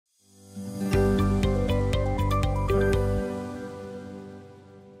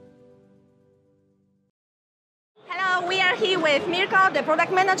with Mirko, the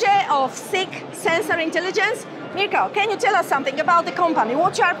product manager of SICK Sensor Intelligence. Mirko, can you tell us something about the company?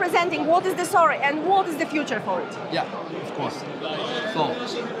 What you are presenting, what is the story, and what is the future for it? Yeah, of course.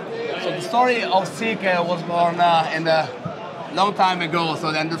 So the story of SICK was born in a long time ago.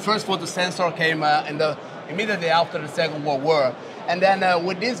 So then the first photo sensor came immediately after the Second World War. And then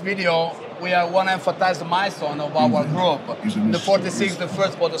with this video, we want to emphasize the milestone of our group. The 46, the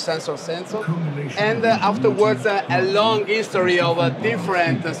first photosensor sensor. And afterwards, a long history of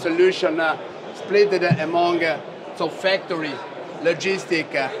different solutions split among factory,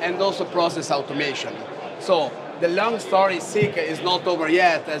 logistic, and also process automation. So the long story SICK is not over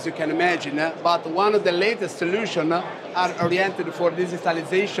yet, as you can imagine, but one of the latest solutions are oriented for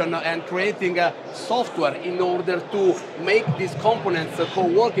digitalization and creating software in order to make these components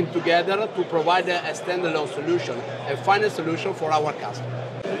co-working together to provide a standalone solution, a final solution for our customers.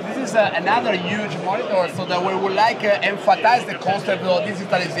 This is another huge monitor, so that we would like to emphasize the concept of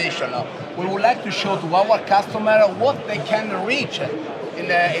digitalization. We would like to show to our customer what they can reach in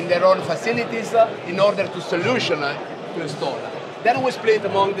their own facilities in order to solution to install. Then we split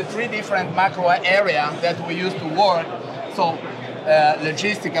among the three different macro areas that we use to work. So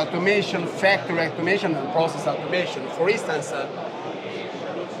logistic automation, factory automation, and process automation. For instance, if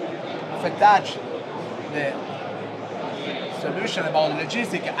I touch the solution about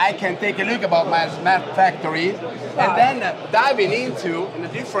logistics, I can take a look about my smart factory and then diving into in a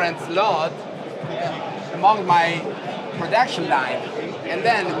different slot among my production line, and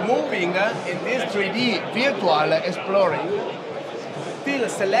then moving in this 3D virtual exploring, still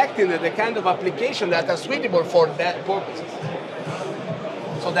selecting the kind of application that are suitable for that purpose.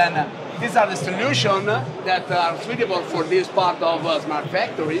 So then these are the solutions that are suitable for this part of smart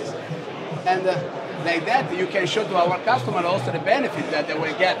factories, and like that you can show to our customer also the benefit that they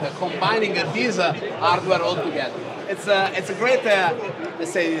will get combining this hardware all together. It's a great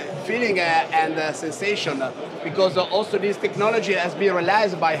let's say feeling and sensation, because also this technology has been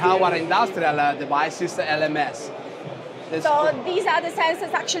realized by our industrial devices, LMS. So these are the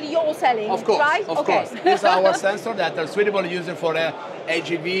sensors actually you're selling, of course, right? Of course. These are our sensors that are suitable used for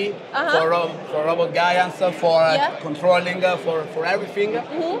AGV, for robot guidance, for controlling, for everything.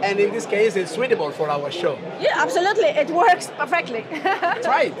 And in this case, it's suitable for our show. Yeah, absolutely. It works perfectly.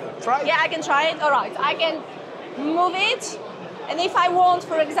 Try it. Yeah, I can try it. All right. I can move it. And if I want,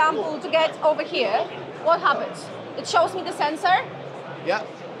 for example, to get over here, what happens? It shows me the sensor? Yeah.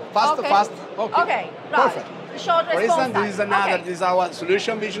 Fast. Okay. Right. Perfect. Short response for instance, time. This is another. This is our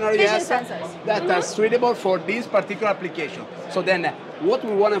solution visionary sensors that are suitable for this particular application. So then, what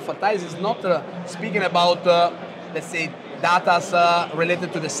we want to emphasize is not speaking about, let's say, data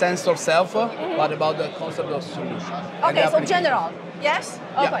related to the sensor itself, but about the concept of solution. Okay, so general. Yes.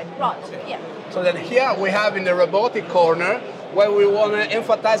 Okay. Yeah. Right. Okay. Yeah. So then here we have in the robotic corner where we want to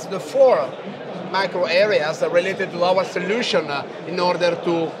emphasize the 4 micro areas related to our solution in order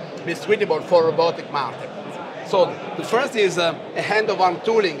to be suitable for robotic market. So the first is a hand-of-arm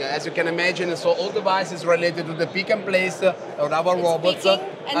tooling, as you can imagine. So all devices related to the pick and place of our robots picking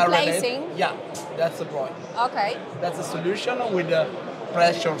and are placing. related. Yeah, that's the point. Okay. That's a solution with a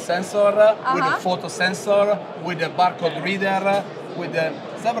pressure sensor, with a photo sensor, with a barcode reader, with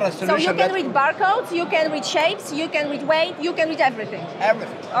several solutions. So you can read barcodes, you can read shapes, you can read weight, you can read everything.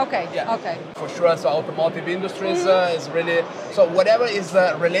 Everything. Okay. Yeah. Okay. For sure, so automotive industries is really, so whatever is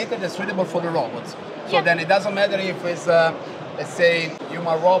related is suitable for the robots. So then it doesn't matter if it's, let's say,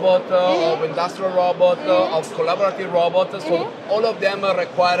 human robot, or industrial robot, or collaborative robot. So all of them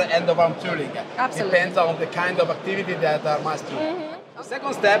require end-of-arm tooling. Absolutely. Depends on the kind of activity that are must do. The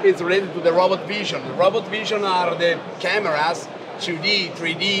second step is related to the robot vision. The robot vision are the cameras, 2D,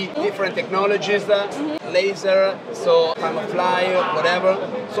 3D, different technologies, laser, so time of fly, whatever.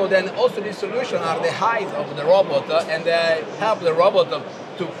 So then also these solutions are the height of the robot, and they help the robot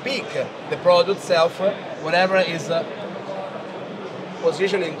to pick the product itself, whatever is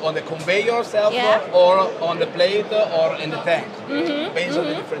positioning on the conveyor itself, or on the plate, or in the tank, based on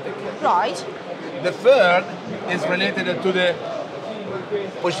the different technologies. Right. The third is related to the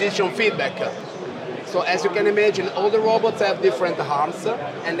position feedback. So as you can imagine, all the robots have different arms,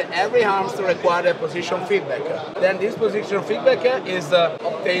 and every arm requires a position feedback. Then this position feedback is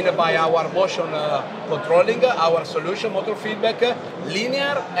obtained by our motion controlling, our solution motor feedback,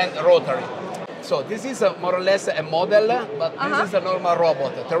 linear and rotary. So this is more or less a model, but this is a normal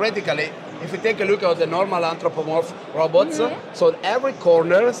robot. Theoretically, if you take a look at the normal anthropomorph robots, so every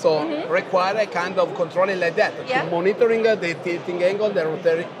corner require a kind of controlling like that, to monitoring the tilting angle,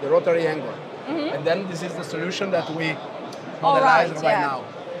 the rotary angle. And then this is the solution that we modelize right now.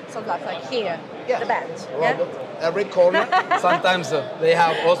 So that's like here. the band. Robot. Every corner. Sometimes they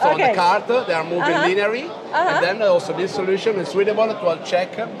have also on the cart, they are moving linearly. And then also this solution is suitable to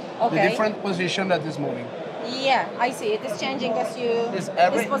check the different position that is moving. Yeah, I see. It is changing as you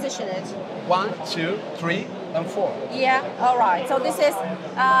position it. 1, 2, 3, and 4. Yeah, all right. So this is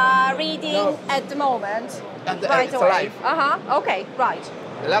reading at the moment. And right it's away. live. Okay, right.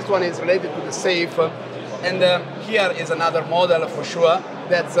 The last one is related to the safe. And here is another model for sure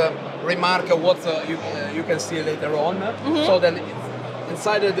that's remark what you can see later on. So then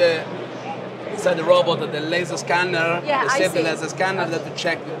inside the robot, the laser scanner, the safety laser scanner that to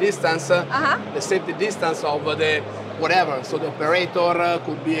check the distance, the safety distance of the whatever. So the operator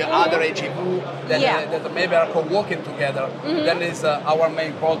could be other HEV that maybe are co-working together. That is our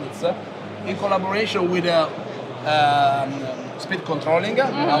main products. In collaboration with speed controlling,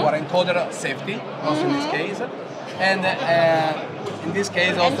 our encoder safety, also in this case. And in this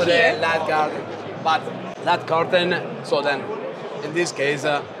case also the light curtain. But light curtain, so then in this case...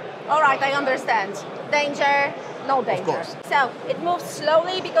 all right, I understand. Danger, no danger. Of course. So it moves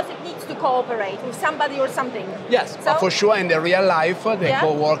slowly because it needs to cooperate with somebody or something. Yes, so, for sure in the real life they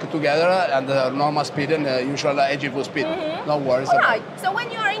co-work together at the normal speed and the usual HEV speed. No worries. All right, so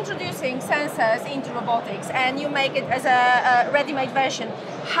when you are introducing sensors into robotics and you make it as a ready-made version,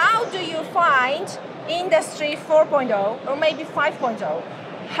 how do you find Industry 4.0 or maybe 5.0?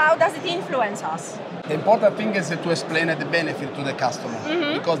 How does it influence us? The important thing is to explain the benefit to the customer,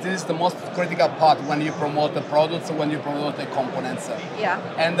 because this is the most critical part when you promote the products, when you promote the components. Yeah.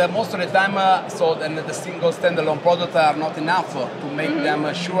 And most of the time, so then the single standalone products are not enough to make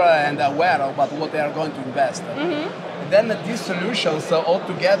them sure and aware about what they are going to invest. Then these solutions all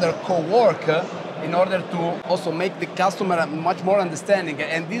together co-work in order to also make the customer much more understanding.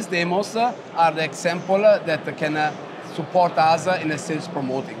 And these demos are the example that can support us in a sales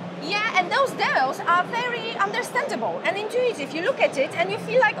promoting. Yeah, and those demos are very understandable and intuitive. You look at it and you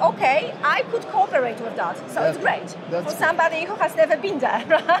feel like, okay, I could cooperate with that. So it's great for somebody who has never been there.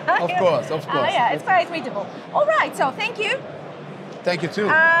 Right? Of course, of course. Yeah, it's quite readable. All right, so thank you. Thank you too.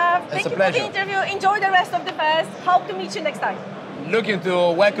 Thank you for the interview. Enjoy the rest of the fest. Hope to meet you next time. Looking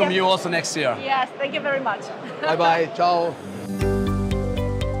to welcome you also next year. Yes, thank you very much. Bye-bye. Ciao.